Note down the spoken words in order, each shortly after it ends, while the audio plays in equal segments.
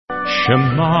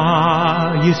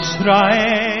Shema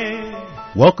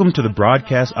Yisrael. Welcome to the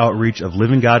broadcast outreach of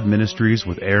Living God Ministries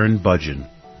with Aaron Budgen.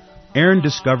 Aaron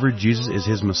discovered Jesus is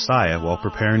his Messiah while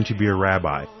preparing to be a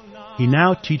rabbi. He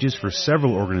now teaches for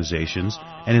several organizations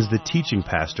and is the teaching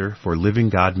pastor for Living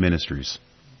God Ministries.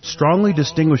 Strongly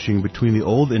distinguishing between the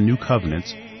Old and New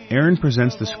Covenants, Aaron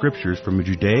presents the Scriptures from a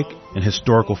Judaic and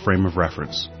historical frame of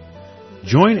reference.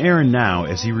 Join Aaron now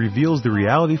as he reveals the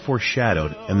reality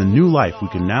foreshadowed and the new life we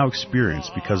can now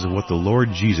experience because of what the Lord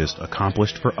Jesus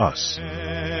accomplished for us.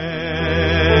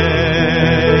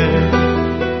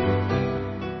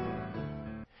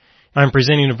 I'm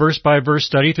presenting a verse-by-verse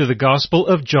study through the Gospel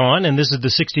of John, and this is the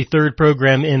 63rd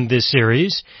program in this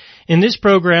series. In this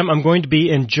program, I'm going to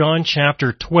be in John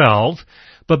chapter 12,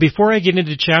 but before I get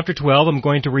into chapter 12, I'm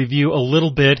going to review a little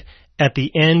bit at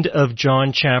the end of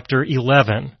John chapter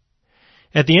 11.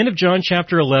 At the end of John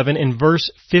chapter 11, in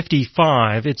verse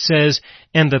 55, it says,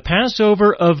 "And the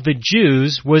Passover of the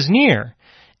Jews was near,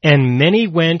 and many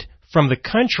went from the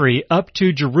country up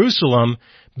to Jerusalem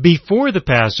before the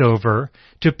Passover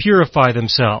to purify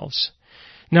themselves."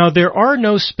 Now, there are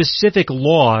no specific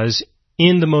laws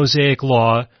in the Mosaic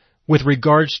Law with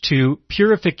regards to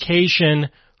purification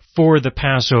for the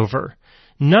Passover.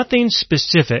 Nothing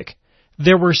specific.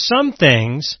 There were some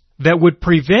things that would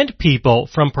prevent people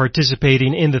from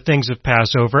participating in the things of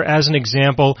Passover. As an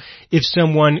example, if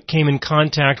someone came in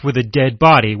contact with a dead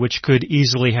body, which could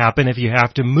easily happen if you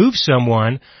have to move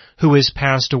someone who has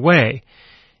passed away.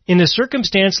 In a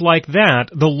circumstance like that,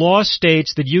 the law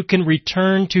states that you can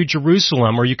return to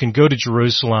Jerusalem, or you can go to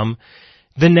Jerusalem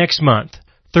the next month,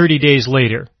 30 days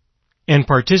later, and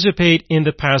participate in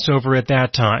the Passover at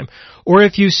that time. Or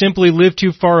if you simply live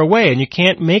too far away and you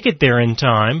can't make it there in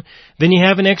time, then you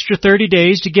have an extra 30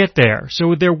 days to get there.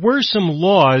 So there were some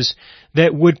laws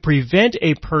that would prevent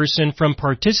a person from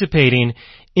participating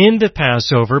in the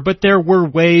Passover, but there were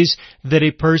ways that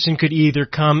a person could either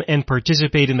come and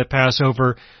participate in the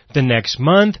Passover the next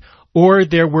month, or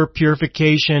there were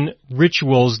purification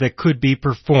rituals that could be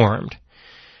performed.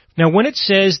 Now, when it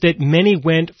says that many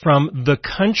went from the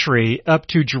country up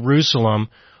to Jerusalem,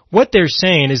 what they're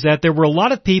saying is that there were a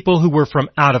lot of people who were from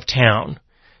out of town.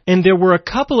 And there were a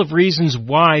couple of reasons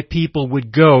why people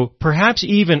would go, perhaps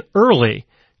even early,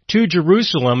 to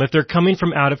Jerusalem if they're coming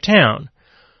from out of town.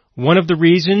 One of the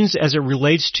reasons, as it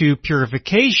relates to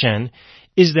purification,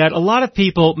 is that a lot of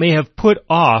people may have put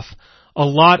off a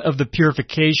lot of the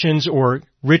purifications or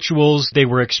rituals they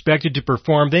were expected to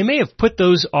perform. They may have put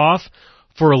those off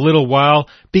for a little while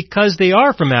because they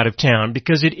are from out of town,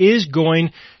 because it is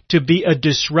going to be a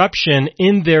disruption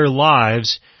in their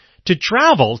lives to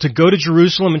travel, to go to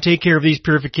Jerusalem and take care of these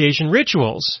purification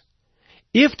rituals.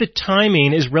 If the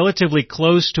timing is relatively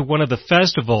close to one of the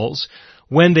festivals,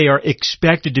 when they are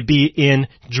expected to be in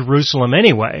Jerusalem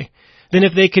anyway, then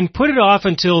if they can put it off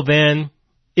until then,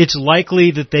 it's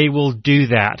likely that they will do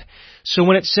that. So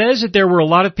when it says that there were a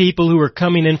lot of people who were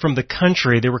coming in from the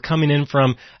country, they were coming in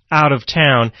from out of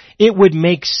town, it would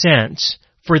make sense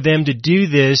for them to do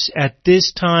this at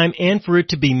this time and for it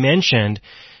to be mentioned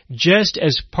just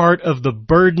as part of the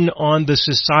burden on the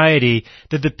society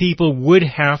that the people would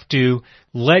have to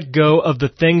let go of the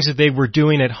things that they were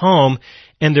doing at home,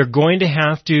 and they're going to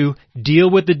have to deal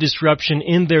with the disruption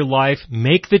in their life,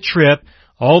 make the trip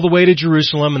all the way to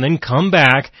Jerusalem, and then come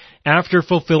back after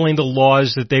fulfilling the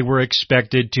laws that they were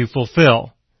expected to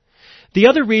fulfill. The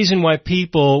other reason why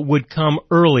people would come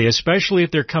early, especially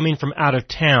if they're coming from out of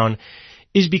town,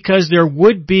 is because there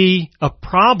would be a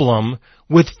problem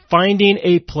with finding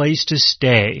a place to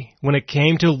stay. When it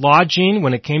came to lodging,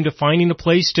 when it came to finding a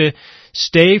place to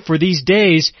stay for these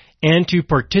days and to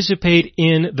participate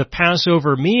in the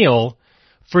Passover meal,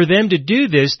 for them to do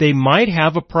this, they might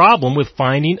have a problem with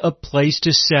finding a place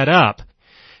to set up.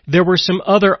 There were some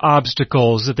other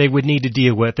obstacles that they would need to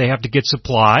deal with. They have to get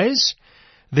supplies.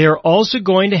 They're also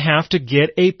going to have to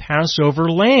get a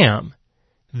Passover lamb.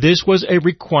 This was a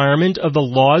requirement of the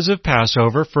laws of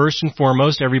Passover. First and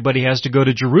foremost, everybody has to go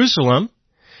to Jerusalem,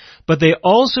 but they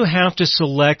also have to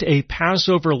select a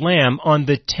Passover lamb on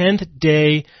the 10th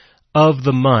day of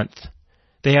the month.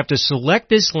 They have to select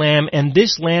this lamb, and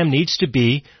this lamb needs to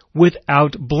be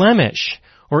without blemish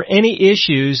or any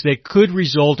issues that could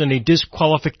result in a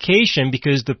disqualification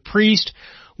because the priest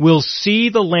will see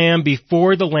the lamb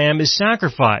before the lamb is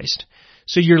sacrificed.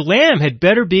 So your lamb had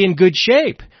better be in good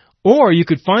shape. Or you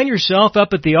could find yourself up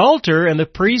at the altar and the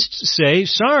priests say,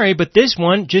 sorry, but this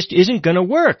one just isn't going to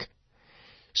work.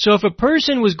 So if a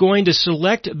person was going to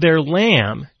select their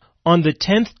lamb on the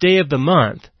 10th day of the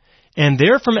month, and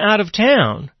they're from out of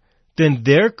town, then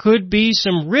there could be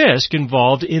some risk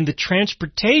involved in the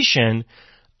transportation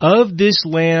of this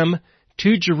lamb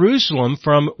to Jerusalem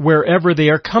from wherever they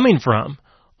are coming from.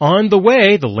 On the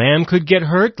way, the lamb could get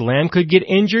hurt, the lamb could get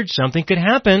injured, something could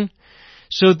happen.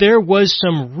 So there was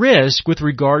some risk with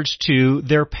regards to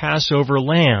their Passover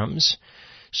lambs.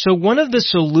 So one of the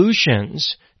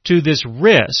solutions to this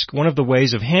risk, one of the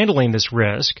ways of handling this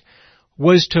risk,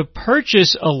 was to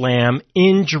purchase a lamb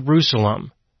in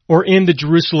Jerusalem, or in the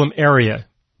Jerusalem area.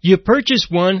 You purchase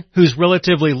one who's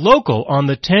relatively local on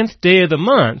the 10th day of the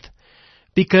month,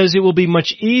 because it will be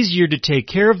much easier to take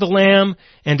care of the lamb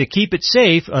and to keep it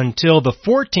safe until the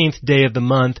 14th day of the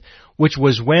month, which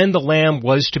was when the lamb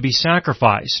was to be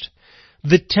sacrificed.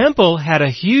 The temple had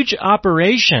a huge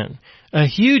operation, a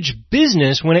huge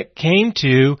business when it came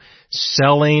to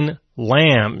selling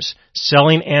lambs,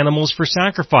 selling animals for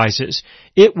sacrifices.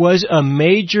 It was a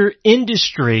major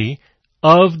industry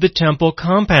of the temple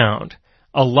compound.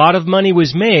 A lot of money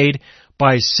was made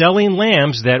by selling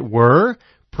lambs that were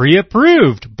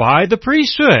pre-approved by the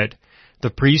priesthood. The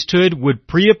priesthood would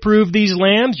pre-approve these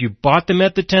lambs. You bought them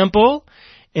at the temple,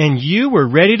 and you were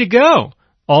ready to go.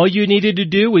 All you needed to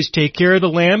do was take care of the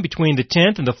lamb between the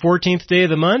 10th and the 14th day of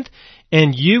the month,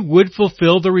 and you would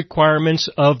fulfill the requirements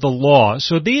of the law.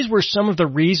 So these were some of the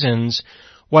reasons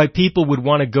why people would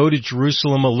want to go to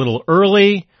Jerusalem a little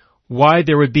early, why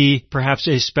there would be perhaps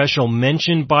a special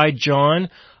mention by John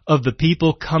of the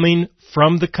people coming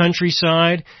from the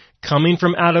countryside, coming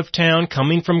from out of town,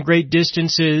 coming from great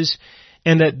distances,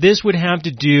 and that this would have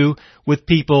to do with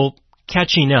people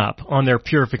catching up on their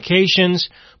purifications,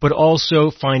 but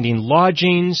also finding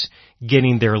lodgings,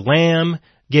 getting their lamb,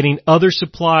 getting other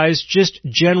supplies, just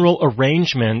general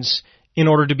arrangements in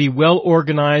order to be well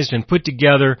organized and put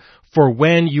together for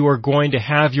when you are going to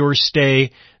have your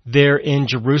stay there in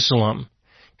Jerusalem.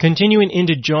 Continuing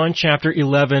into John chapter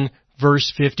 11,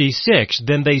 verse 56,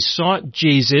 then they sought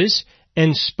Jesus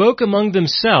and spoke among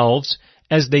themselves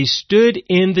as they stood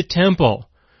in the temple.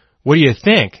 What do you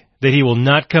think? That he will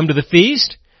not come to the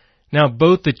feast? Now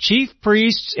both the chief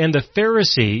priests and the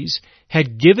Pharisees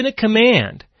had given a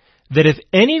command that if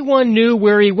anyone knew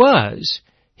where he was,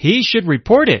 he should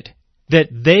report it, that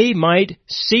they might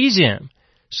seize him.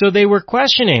 So they were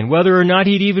questioning whether or not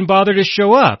he'd even bother to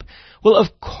show up. Well,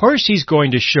 of course he's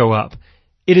going to show up.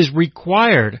 It is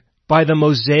required by the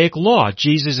Mosaic law.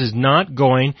 Jesus is not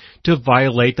going to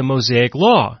violate the Mosaic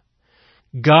law.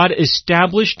 God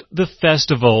established the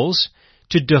festivals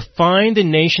to define the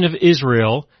nation of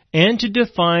Israel and to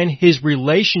define his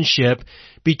relationship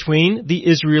between the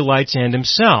Israelites and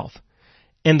himself.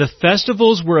 And the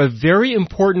festivals were a very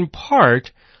important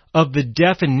part of the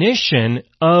definition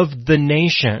of the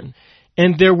nation.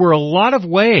 And there were a lot of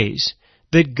ways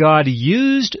that God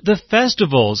used the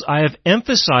festivals. I have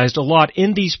emphasized a lot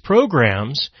in these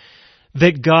programs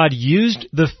that God used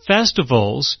the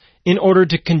festivals in order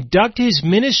to conduct his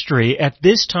ministry at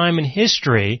this time in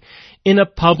history in a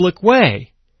public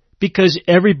way, because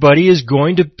everybody is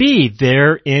going to be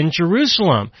there in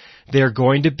Jerusalem. They're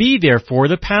going to be there for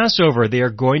the Passover. They are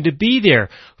going to be there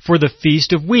for the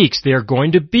Feast of Weeks. They are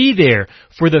going to be there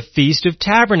for the Feast of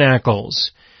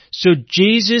Tabernacles. So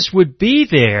Jesus would be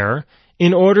there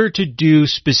in order to do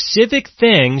specific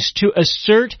things to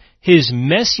assert his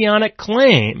messianic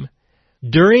claim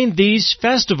during these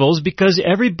festivals, because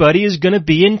everybody is going to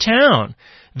be in town.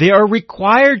 They are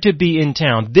required to be in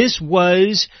town. This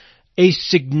was a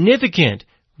significant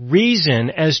reason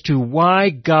as to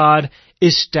why God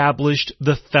established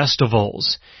the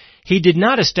festivals. He did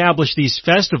not establish these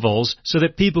festivals so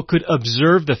that people could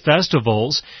observe the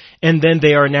festivals and then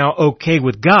they are now okay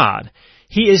with God.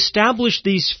 He established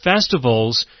these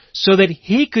festivals so that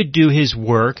he could do his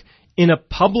work in a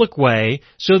public way,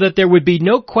 so that there would be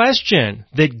no question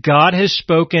that God has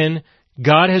spoken,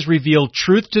 God has revealed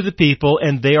truth to the people,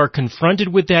 and they are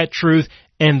confronted with that truth,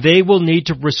 and they will need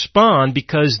to respond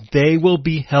because they will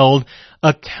be held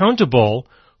accountable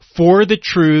for the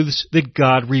truths that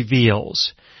God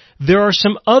reveals. There are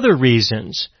some other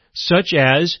reasons, such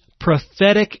as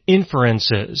prophetic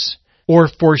inferences or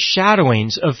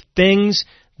foreshadowings of things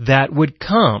that would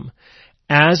come.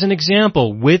 As an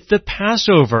example, with the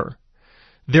Passover,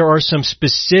 there are some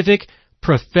specific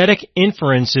prophetic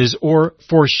inferences or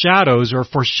foreshadows or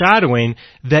foreshadowing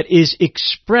that is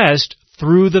expressed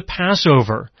through the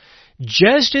Passover.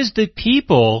 Just as the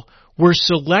people were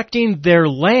selecting their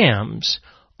lambs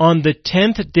on the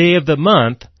 10th day of the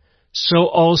month, so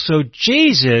also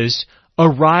Jesus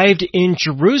arrived in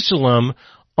Jerusalem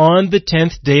on the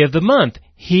 10th day of the month.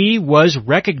 He was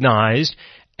recognized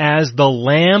as the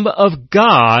Lamb of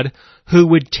God who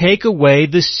would take away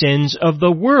the sins of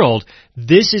the world.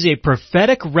 This is a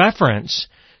prophetic reference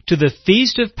to the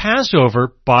feast of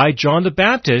Passover by John the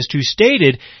Baptist, who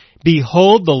stated,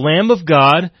 "Behold the Lamb of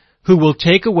God who will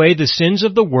take away the sins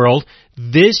of the world,"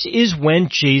 this is when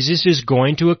Jesus is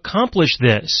going to accomplish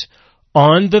this.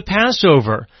 On the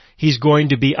Passover, He's going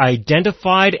to be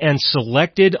identified and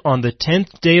selected on the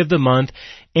 10th day of the month,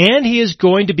 and He is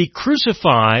going to be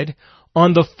crucified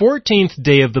on the 14th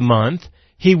day of the month.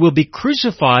 He will be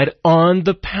crucified on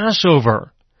the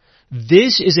Passover.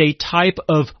 This is a type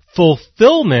of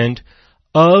fulfillment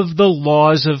of the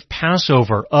laws of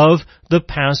Passover, of the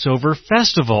Passover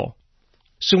festival.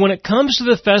 So when it comes to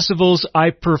the festivals,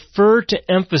 I prefer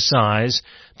to emphasize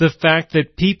the fact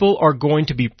that people are going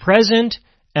to be present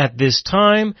at this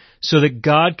time so that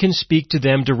God can speak to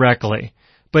them directly.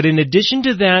 But in addition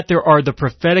to that, there are the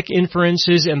prophetic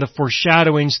inferences and the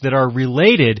foreshadowings that are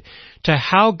related to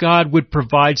how God would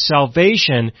provide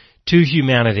salvation to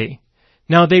humanity.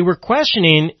 Now, they were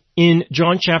questioning in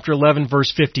John chapter 11,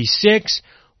 verse 56,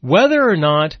 whether or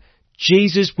not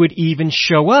Jesus would even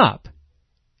show up.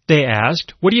 They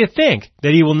asked, "What do you think?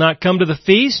 That He will not come to the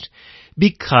feast?"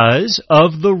 Because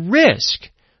of the risk.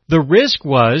 The risk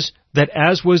was that,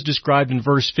 as was described in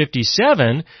verse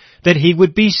 57, that He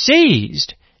would be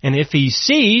seized. And if He's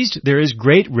seized, there is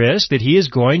great risk that He is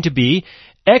going to be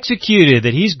executed,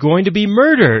 that He's going to be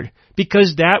murdered,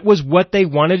 because that was what they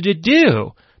wanted to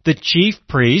do. The chief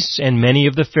priests and many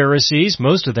of the Pharisees,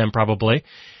 most of them probably,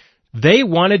 they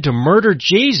wanted to murder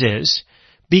Jesus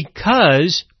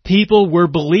because people were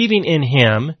believing in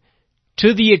Him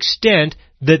to the extent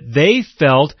that they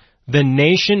felt the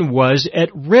nation was at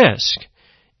risk.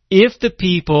 If the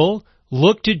people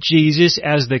looked to Jesus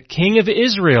as the King of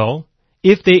Israel,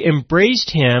 if they embraced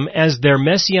Him as their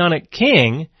Messianic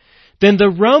King, then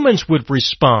the Romans would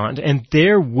respond and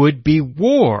there would be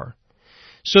war.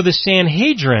 So the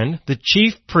Sanhedrin, the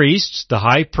chief priests, the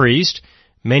high priest,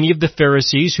 many of the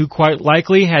Pharisees who quite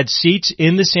likely had seats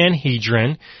in the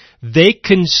Sanhedrin, they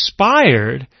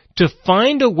conspired to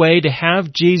find a way to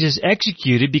have Jesus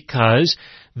executed because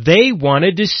they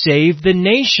wanted to save the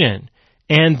nation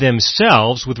and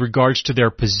themselves with regards to their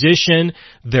position,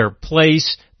 their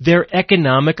place, their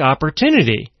economic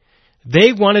opportunity.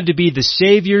 They wanted to be the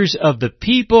saviors of the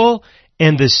people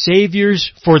and the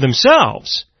saviors for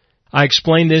themselves. I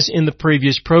explained this in the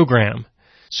previous program.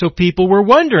 So people were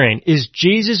wondering, is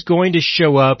Jesus going to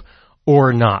show up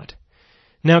or not?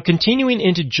 Now, continuing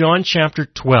into John chapter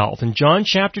 12, in John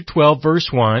chapter 12, verse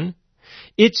 1,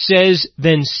 it says,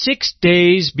 "Then 6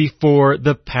 days before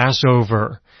the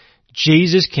Passover,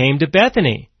 Jesus came to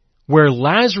Bethany, where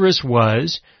Lazarus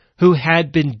was, who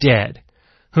had been dead,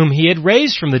 whom He had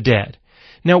raised from the dead."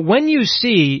 Now, when you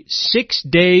see 6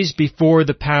 days before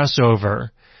the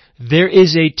Passover, there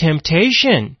is a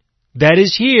temptation that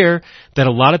is here that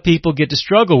a lot of people get to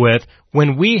struggle with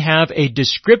when we have a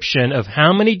description of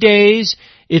how many days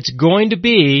it's going to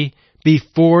be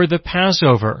before the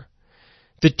Passover.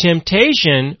 The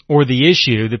temptation or the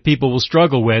issue that people will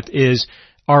struggle with is,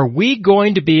 are we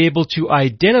going to be able to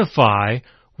identify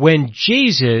when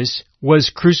Jesus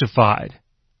was crucified?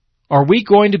 Are we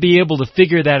going to be able to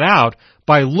figure that out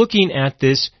by looking at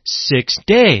this 6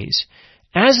 days?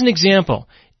 As an example,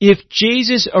 if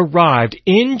Jesus arrived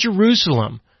in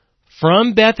Jerusalem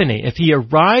from Bethany, if He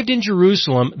arrived in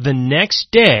Jerusalem the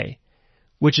next day,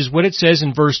 which is what it says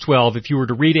in verse 12, if you were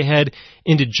to read ahead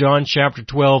into John chapter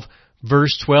 12,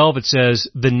 verse 12, it says,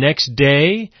 "The next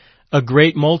day, a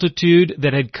great multitude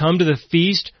that had come to the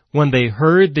feast when they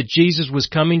heard that Jesus was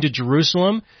coming to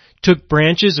Jerusalem took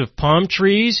branches of palm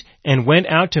trees and went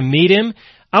out to meet Him."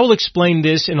 I will explain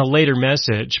this in a later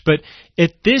message, but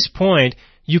at this point,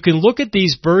 you can look at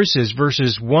these verses,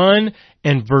 verses 1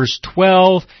 and verse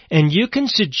 12, and you can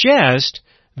suggest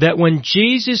that when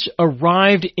Jesus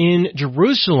arrived in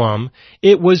Jerusalem,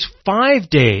 it was 5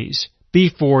 days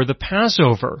before the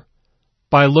Passover.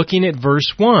 By looking at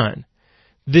verse 1,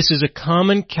 this is a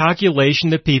common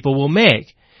calculation that people will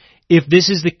make. If this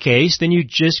is the case, then you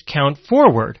just count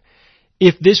forward.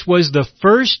 If this was the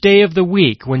first day of the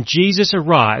week when Jesus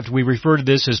arrived, we refer to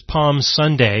this as Palm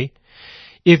Sunday.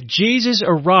 If Jesus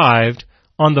arrived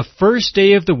on the first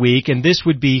day of the week, and this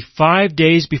would be 5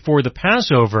 days before the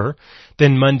Passover,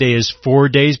 then Monday is 4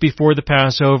 days before the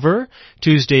Passover,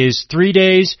 Tuesday is 3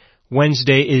 days,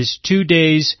 Wednesday is 2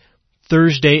 days,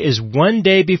 Thursday is 1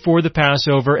 day before the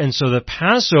Passover, and so the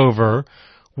Passover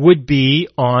would be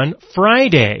on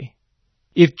Friday.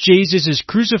 If Jesus is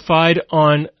crucified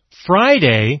on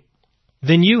Friday,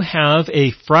 then you have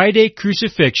a Friday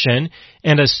crucifixion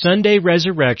and a Sunday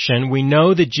resurrection. We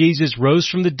know that Jesus rose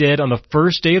from the dead on the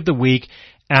first day of the week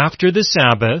after the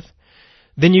Sabbath.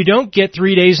 Then you don't get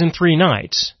 3 days and 3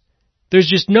 nights. There's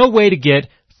just no way to get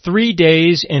 3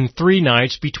 days and 3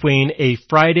 nights between a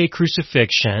Friday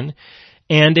crucifixion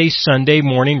and a Sunday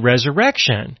morning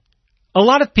resurrection. A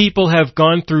lot of people have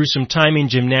gone through some timing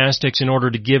gymnastics in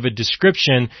order to give a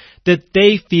description that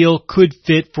they feel could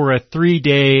fit for a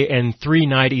 3-day and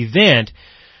 3-night event,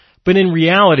 but in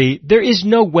reality, there is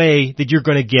no way that you're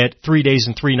going to get 3 days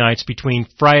and 3 nights between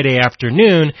Friday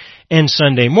afternoon and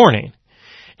Sunday morning.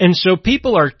 And so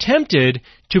people are tempted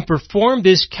to perform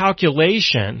this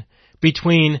calculation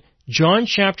between John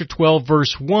chapter 12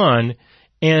 verse 1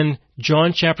 and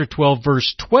John chapter 12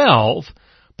 verse 12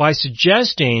 by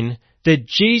suggesting that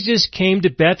Jesus came to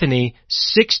Bethany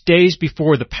 6 days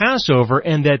before the Passover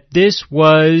and that this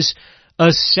was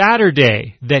a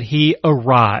Saturday that he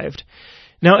arrived.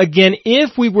 Now again,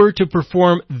 if we were to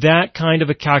perform that kind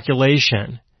of a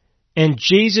calculation and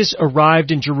Jesus arrived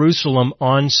in Jerusalem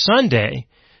on Sunday,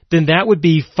 then that would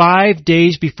be 5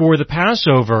 days before the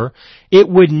Passover. It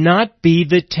would not be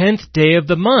the 10th day of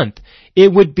the month. It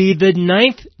would be the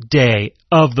 9th day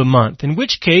of the month, in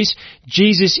which case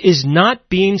Jesus is not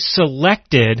being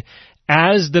selected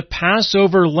as the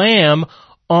Passover lamb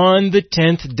on the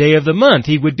 10th day of the month.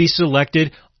 He would be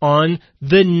selected on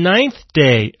the 9th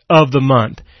day of the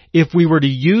month if we were to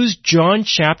use John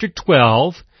chapter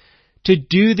 12 to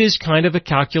do this kind of a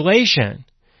calculation.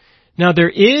 Now there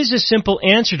is a simple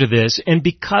answer to this, and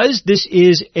because this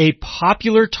is a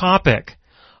popular topic,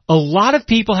 a lot of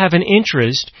people have an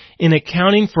interest in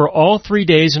accounting for all 3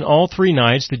 days and all 3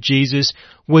 nights that Jesus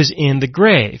was in the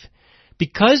grave.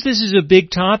 Because this is a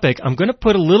big topic, I'm going to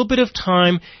put a little bit of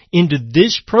time into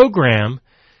this program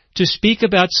to speak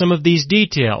about some of these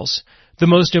details. The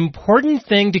most important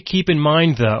thing to keep in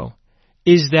mind, though,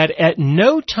 is that at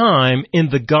no time in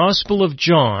the Gospel of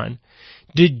John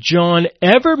did John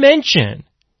ever mention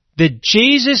that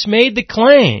Jesus made the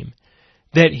claim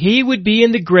that he would be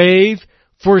in the grave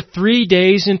for 3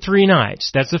 days and 3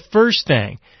 nights. That's the first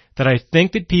thing that I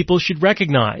think that people should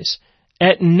recognize.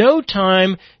 At no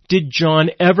time did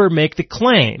John ever make the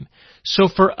claim. So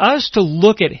for us to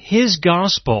look at his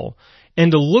gospel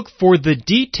and to look for the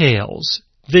details,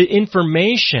 the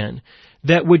information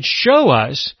that would show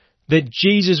us that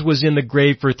Jesus was in the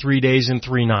grave for 3 days and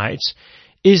 3 nights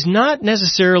is not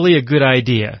necessarily a good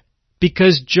idea,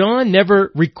 because John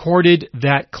never recorded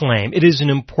that claim. It is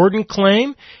an important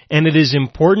claim, and it is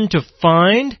important to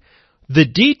find the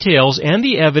details and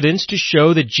the evidence to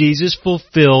show that Jesus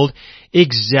fulfilled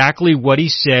exactly what he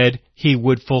said he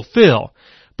would fulfill.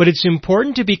 But it's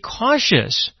important to be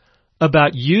cautious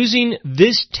about using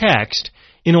this text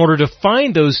in order to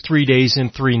find those 3 days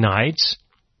and 3 nights,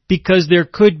 because there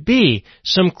could be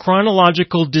some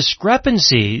chronological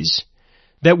discrepancies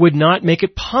that would not make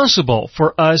it possible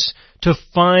for us to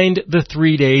find the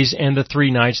 3 days and the 3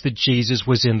 nights that Jesus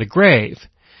was in the grave.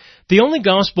 The only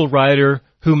gospel writer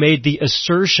who made the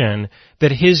assertion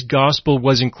that his gospel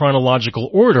was in chronological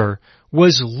order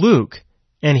was Luke,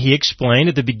 and he explained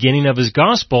at the beginning of his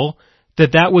gospel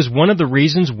that that was one of the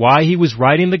reasons why he was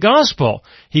writing the gospel.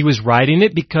 He was writing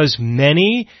it because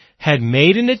many had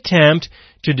made an attempt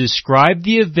to describe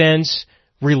the events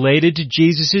related to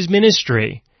Jesus'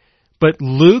 ministry, but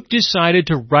Luke decided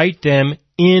to write them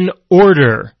in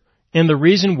order. And the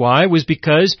reason why was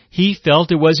because he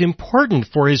felt it was important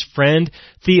for his friend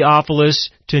Theophilus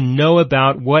to know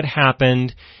about what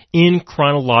happened in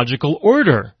chronological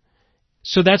order.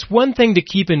 So that's one thing to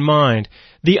keep in mind.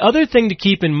 The other thing to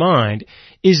keep in mind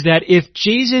is that if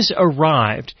Jesus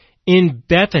arrived in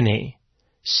Bethany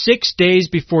 6 days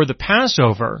before the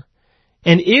Passover,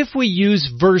 and if we use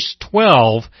verse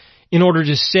 12 in order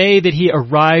to say that he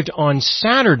arrived on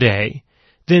Saturday,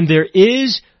 then there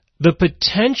is the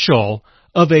potential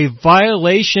of a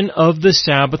violation of the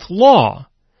Sabbath law,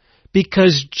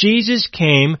 because Jesus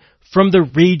came from the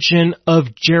region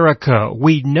of Jericho.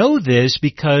 We know this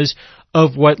because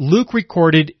of what Luke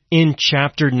recorded in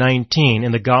chapter 19.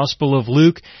 In the Gospel of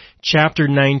Luke, chapter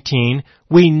 19,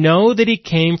 we know that he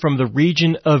came from the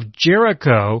region of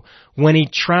Jericho when he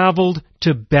traveled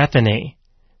to Bethany.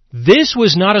 This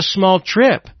was not a small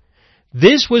trip.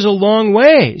 This was a long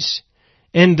ways.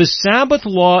 And the Sabbath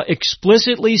law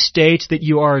explicitly states that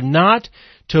you are not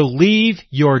to leave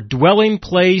your dwelling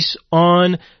place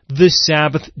on the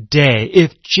Sabbath day.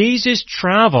 If Jesus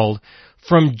traveled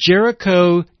from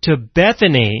Jericho to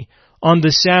Bethany on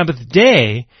the Sabbath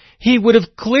day, he would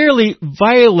have clearly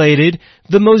violated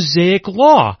the Mosaic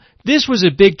law. This was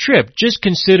a big trip. Just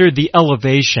consider the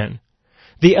elevation.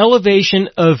 The elevation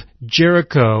of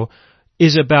Jericho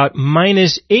is about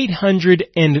minus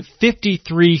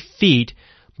 853 feet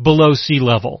below sea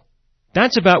level.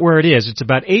 That's about where it is. It's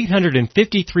about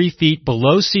 853 feet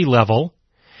below sea level.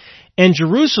 and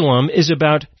Jerusalem is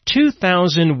about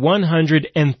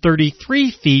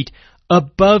 2,133 feet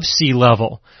above sea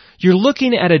level. You're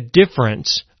looking at a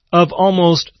difference of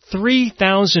almost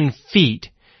 3,000 feet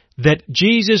that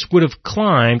Jesus would have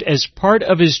climbed as part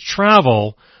of his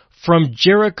travel from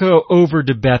Jericho over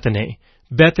to Bethany.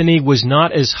 Bethany was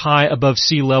not as high above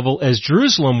sea level as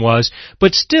Jerusalem was,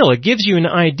 but still it gives you an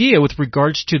idea with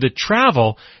regards to the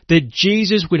travel that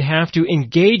Jesus would have to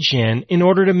engage in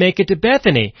order to make it to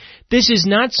Bethany. This is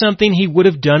not something he would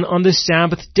have done on the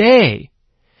Sabbath day.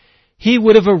 He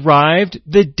would have arrived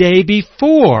the day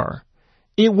before.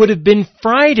 It would have been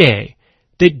Friday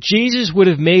that Jesus would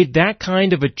have made that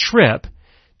kind of a trip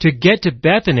to get to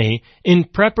Bethany in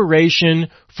preparation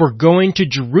for going to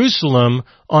Jerusalem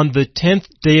on the 10th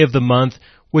day of the month,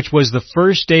 which was the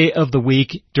first day of the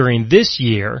week during this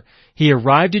year. He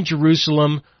arrived in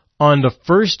Jerusalem on the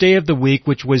first day of the week,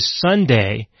 which was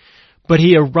Sunday, but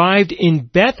he arrived in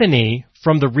Bethany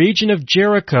from the region of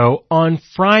Jericho on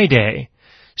Friday.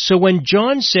 So when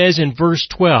John says in verse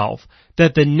 12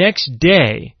 that the next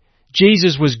day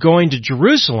Jesus was going to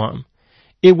Jerusalem,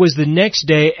 it was the next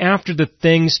day after the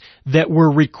things that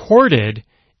were recorded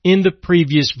in the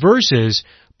previous verses,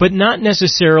 but not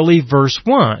necessarily verse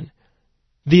 1.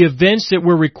 The events that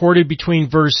were recorded between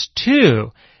verse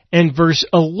 2 and verse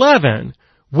 11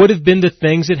 would have been the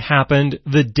things that happened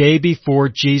the day before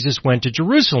Jesus went to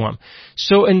Jerusalem.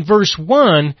 So in verse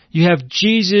 1, you have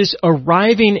Jesus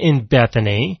arriving in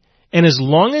Bethany, and as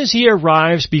long as he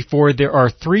arrives before there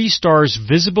are 3 stars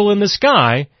visible in the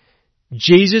sky,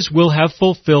 Jesus will have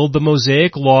fulfilled the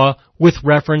Mosaic law with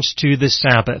reference to the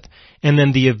Sabbath. And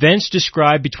then the events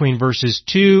described between verses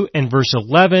 2 and verse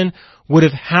 11 would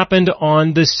have happened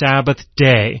on the Sabbath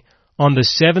day, on the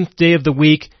 7th day of the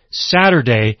week,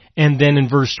 Saturday, and then in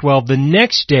verse 12, the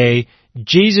next day,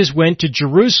 Jesus went to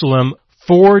Jerusalem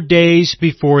 4 days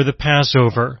before the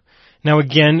Passover. Now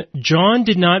again, John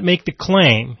did not make the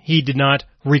claim, he did not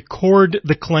record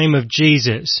the claim of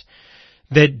Jesus,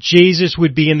 that Jesus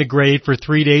would be in the grave for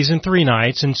 3 days and 3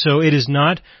 nights, and so it is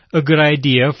not a good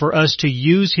idea for us to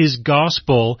use his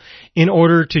gospel in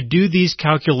order to do these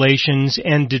calculations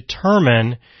and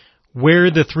determine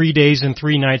where the 3 days and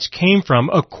 3 nights came from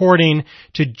according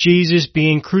to Jesus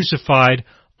being crucified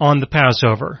on the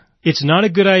Passover. It's not a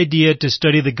good idea to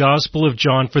study the Gospel of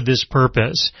John for this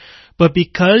purpose, but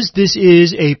because this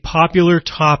is a popular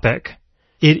topic,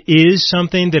 it is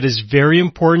something that is very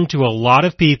important to a lot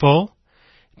of people.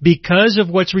 Because of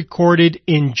what's recorded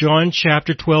in John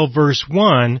chapter 12 verse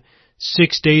 1,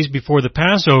 6 days before the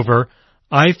Passover,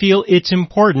 I feel it's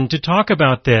important to talk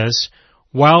about this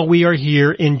while we are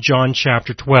here in John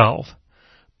chapter 12.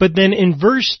 But then in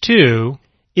verse 2,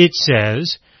 it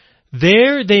says,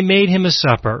 "There they made him a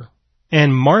supper,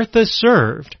 and Martha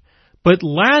served, but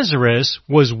Lazarus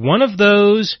was one of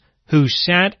those who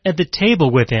sat at the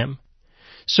table with him."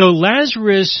 So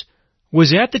Lazarus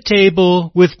was at the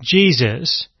table with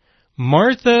Jesus.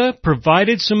 Martha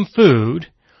provided some food.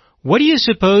 What do you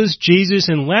suppose Jesus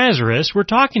and Lazarus were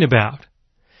talking about?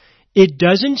 It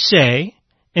doesn't say,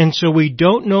 and so we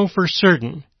don't know for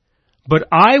certain. But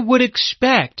I would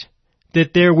expect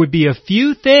that there would be a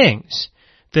few things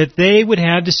that they would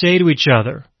have to say to each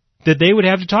other, that they would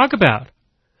have to talk about.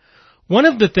 One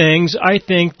of the things I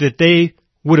think that they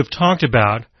would have talked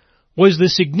about was the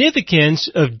significance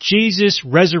of Jesus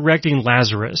resurrecting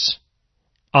Lazarus.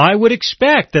 I would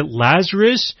expect that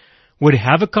Lazarus would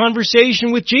have a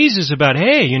conversation with Jesus about,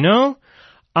 hey,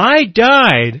 I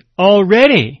died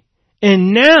already,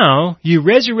 and now you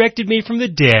resurrected me from the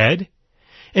dead,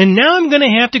 and now I'm going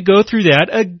to have to go through that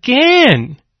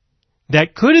again.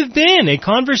 That could have been a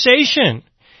conversation.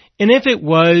 And if it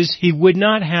was, he would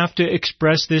not have to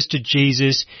express this to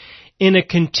Jesus in a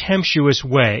contemptuous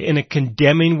way, in a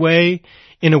condemning way,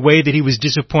 in a way that he was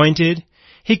disappointed.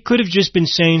 He could have just been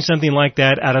saying something like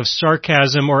that out of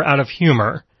sarcasm or out of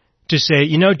humor to say,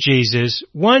 Jesus,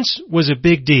 once was a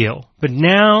big deal, but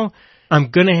now I'm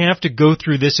going to have to go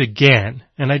through this again.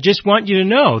 And I just want you to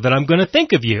know that I'm going to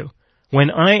think of you.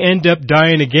 When I end up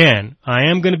dying again,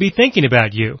 I am going to be thinking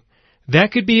about you.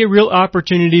 That could be a real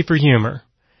opportunity for humor.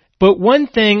 But one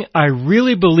thing I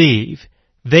really believe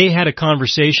they had a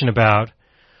conversation about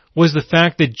was the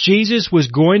fact that Jesus was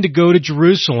going to go to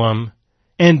Jerusalem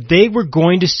and they were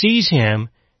going to seize him,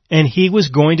 and he was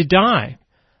going to die.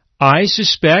 I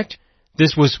suspect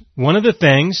this was one of the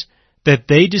things that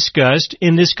they discussed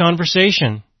in this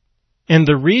conversation. And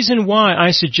the reason why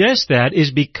I suggest that is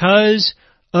because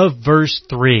of verse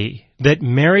 3, that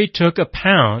Mary took a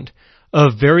pound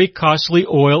of very costly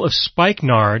oil of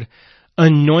spikenard,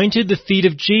 anointed the feet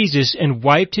of Jesus, and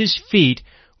wiped his feet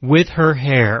with her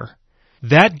hair.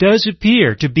 that does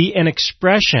appear to be an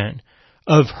expression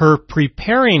of her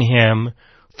preparing him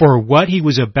for what he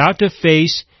was about to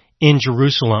face in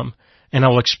Jerusalem. And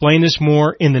I'll explain this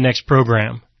more in the next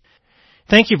program.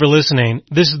 Thank you for listening.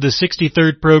 This is the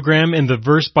 63rd program in the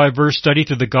verse-by-verse study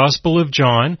through the Gospel of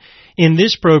John. In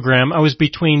this program, I was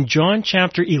between John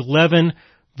chapter 11,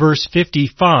 verse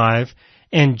 55,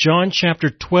 and John chapter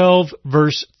 12,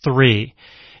 verse 3.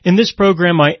 In this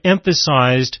program, I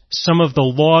emphasized some of the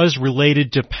laws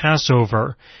related to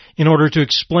Passover in order to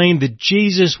explain that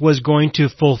Jesus was going to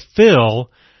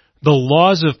fulfill the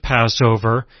laws of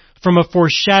Passover from a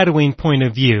foreshadowing point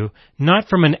of view, not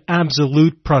from an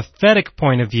absolute prophetic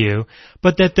point of view,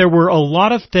 but that there were a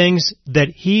lot of things that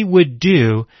he would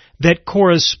do that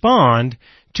correspond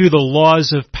to the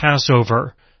laws of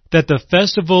Passover, that the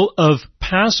festival of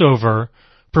Passover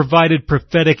provided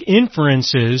prophetic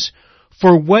inferences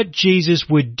for what Jesus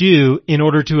would do in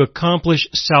order to accomplish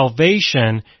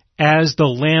salvation as the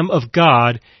Lamb of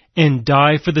God and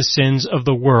die for the sins of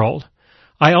the world.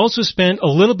 I also spent a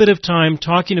little bit of time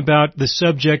talking about the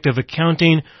subject of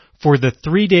accounting for the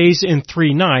 3 days and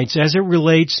 3 nights as it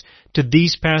relates to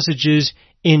these passages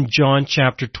in John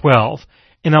chapter 12.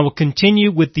 And I will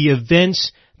continue with the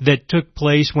events that took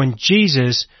place when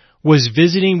Jesus was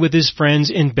visiting with his friends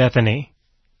in Bethany.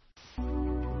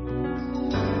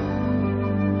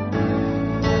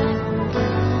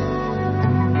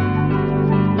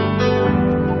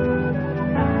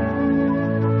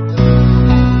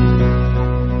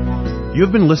 You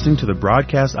have been listening to the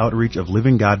broadcast outreach of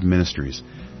Living God Ministries.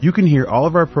 You can hear all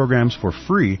of our programs for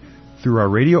free through our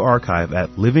radio archive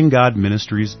at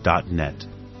livinggodministries.net.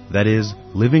 That is,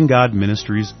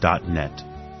 livinggodministries.net.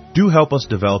 Do help us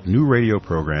develop new radio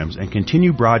programs and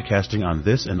continue broadcasting on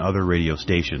this and other radio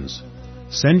stations.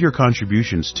 Send your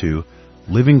contributions to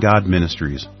Living God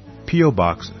Ministries, P.O.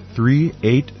 Box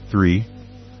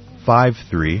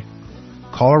 38353,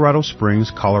 Colorado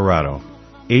Springs, Colorado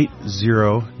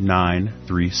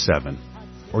 80937,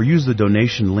 or use the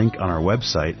donation link on our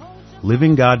website,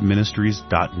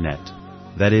 livinggodministries.net.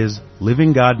 That is,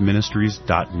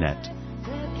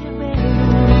 livinggodministries.net.